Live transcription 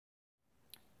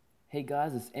Hey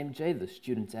guys, it's MJ, the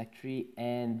student actuary,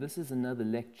 and this is another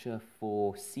lecture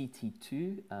for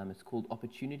CT2. It's called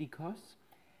Opportunity Costs.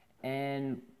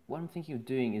 And what I'm thinking of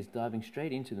doing is diving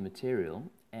straight into the material,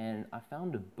 and I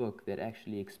found a book that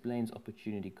actually explains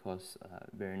opportunity costs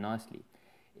very nicely.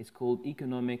 It's called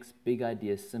Economics, Big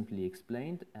Ideas Simply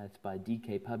Explained. It's by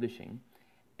DK Publishing.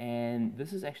 And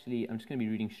this is actually, I'm just going to be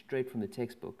reading straight from the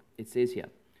textbook. It says here,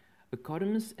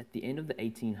 economists at the end of the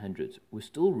 1800s were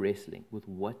still wrestling with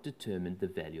what determined the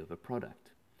value of a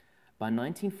product. By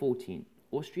 1914,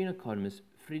 Austrian economist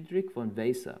Friedrich von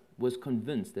Weser was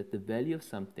convinced that the value of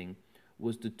something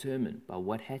was determined by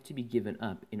what had to be given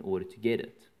up in order to get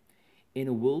it. In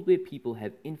a world where people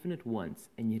have infinite wants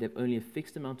and yet have only a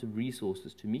fixed amount of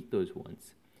resources to meet those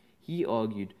wants, he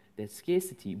argued that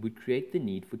scarcity would create the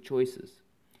need for choices.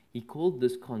 He called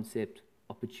this concept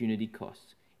opportunity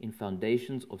costs in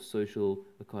Foundations of Social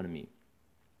Economy.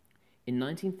 In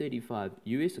 1935,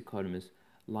 US economist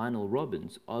Lionel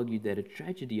Robbins argued that a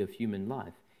tragedy of human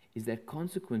life is that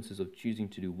consequences of choosing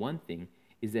to do one thing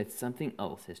is that something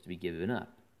else has to be given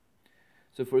up.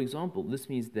 So for example, this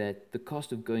means that the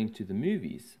cost of going to the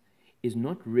movies is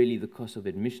not really the cost of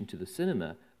admission to the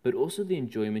cinema, but also the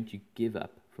enjoyment you give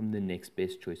up from the next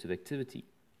best choice of activity.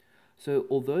 So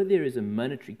although there is a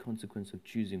monetary consequence of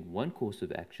choosing one course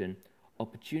of action,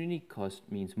 opportunity cost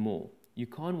means more. You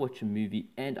can't watch a movie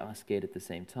and ice skate at the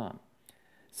same time.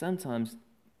 Sometimes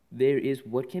there is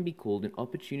what can be called an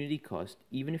opportunity cost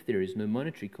even if there is no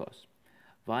monetary cost.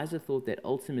 Weiser thought that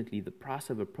ultimately the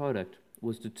price of a product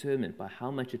was determined by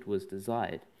how much it was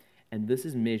desired, and this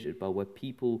is measured by what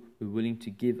people were willing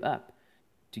to give up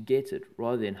to get it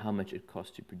rather than how much it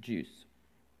cost to produce.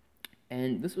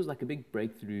 And this was like a big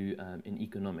breakthrough in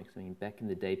economics. I mean, back in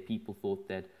the day, people thought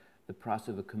that the price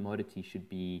of a commodity should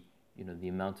be, the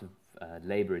amount of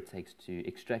labor it takes to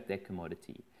extract that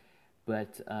commodity.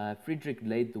 But Friedrich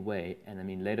laid the way, and I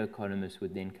mean, later economists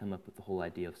would then come up with the whole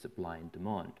idea of supply and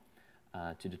demand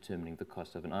to determining the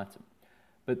cost of an item.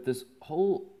 But this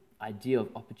whole idea of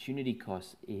opportunity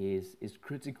cost is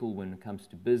critical when it comes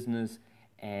to business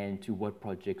and to what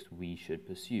projects we should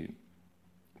pursue.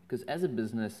 Because as a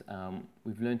business,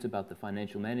 we've learned about the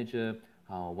financial manager,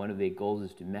 how one of their goals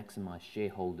is to maximize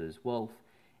shareholders' wealth,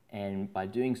 and by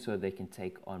doing so, they can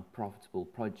take on profitable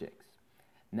projects.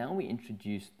 Now we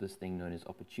introduce this thing known as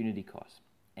opportunity cost,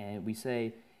 and we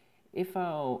say, if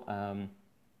our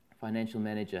financial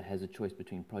manager has a choice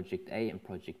between project A and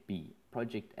project B,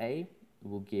 project A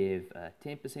will give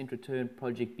 10% return,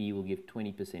 project B will give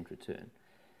 20% return.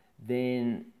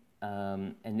 Then,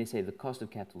 and they say the cost of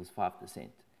capital is 5%.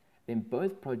 Then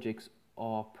both projects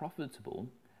are profitable,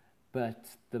 but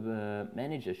the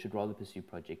manager should rather pursue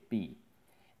project B.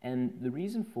 And the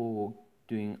reason for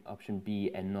doing option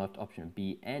B and not option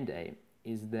B and A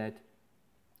is that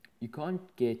you can't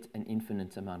get an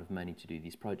infinite amount of money to do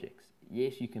these projects.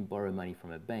 Yes, you can borrow money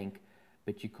from a bank,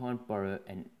 but you can't borrow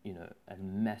a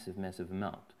massive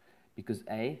amount, because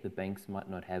A, the banks might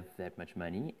not have that much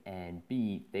money, and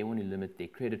B, they want to limit their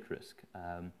credit risk,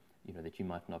 that you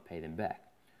might not pay them back.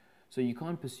 So you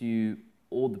can't pursue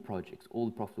all the projects, all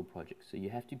the profitable projects. So you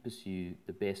have to pursue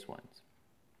the best ones.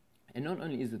 And not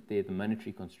only is it there the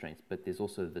monetary constraints, but there's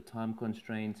also the time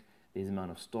constraints, there's the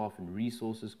amount of staff and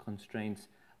resources constraints.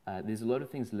 There's a lot of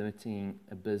things limiting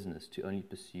a business to only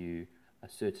pursue a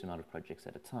certain amount of projects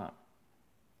at a time.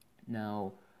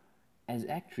 Now, as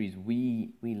actuaries,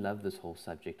 we love this whole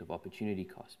subject of opportunity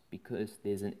cost because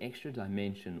there's an extra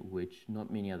dimension which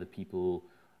not many other people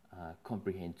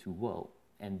comprehend too well,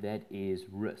 and that is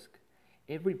risk.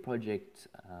 Every project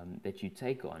that you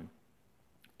take on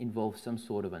involves some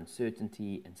sort of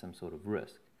uncertainty and some sort of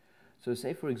risk. So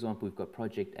say, for example, we've got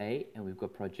project A and we've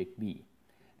got project B.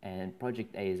 And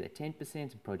project A is at 10%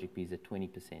 and project B is at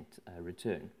 20%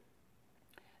 return.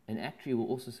 An actuary will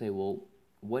also say, well,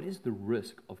 what is the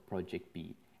risk of project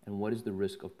B and what is the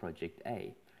risk of project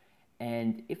A?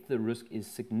 And if the risk is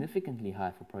significantly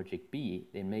high for project B,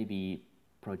 then maybe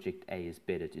project A is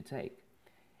better to take.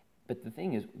 But the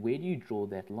thing is, where do you draw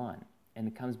that line? And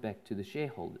it comes back to the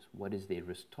shareholders. What is their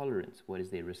risk tolerance? What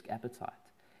is their risk appetite?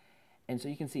 And so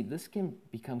you can see this can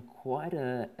become quite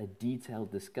a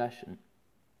detailed discussion.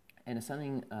 And it's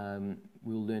something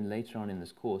we'll learn later on in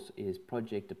this course is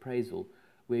project appraisal,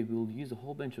 where we'll use a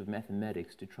whole bunch of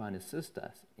mathematics to try and assist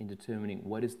us in determining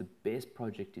what is the best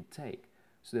project to take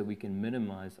so that we can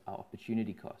minimize our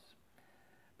opportunity costs.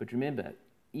 But remember,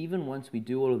 even once we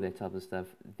do all of that type of stuff,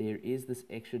 there is this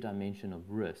extra dimension of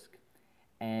risk.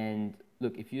 And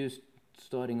look, if you're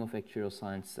starting off actuarial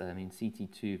science in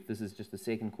CT2, if this is just the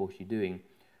second course you're doing,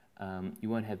 you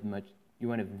won't have you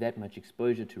won't have that much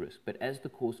exposure to risk. But as the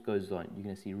course goes on, you're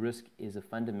going to see risk is a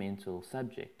fundamental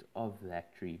subject of the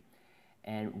actuary.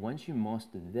 And once you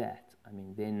master that, I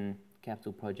mean, then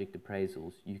capital project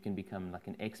appraisals, you can become like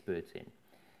an expert in.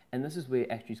 And this is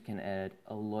where actuaries can add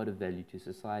a lot of value to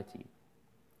society.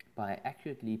 By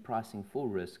accurately pricing for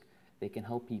risk, they can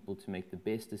help people to make the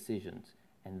best decisions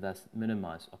and thus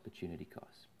minimize opportunity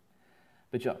costs.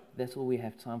 But yeah, that's all we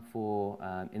have time for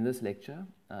in this lecture.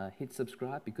 Hit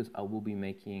subscribe because I will be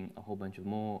making a whole bunch of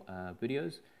more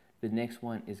videos. The next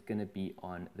one is going to be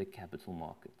on the capital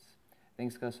markets.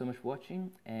 Thanks guys so much for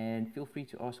watching, and feel free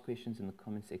to ask questions in the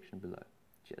comment section below.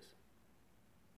 Cheers.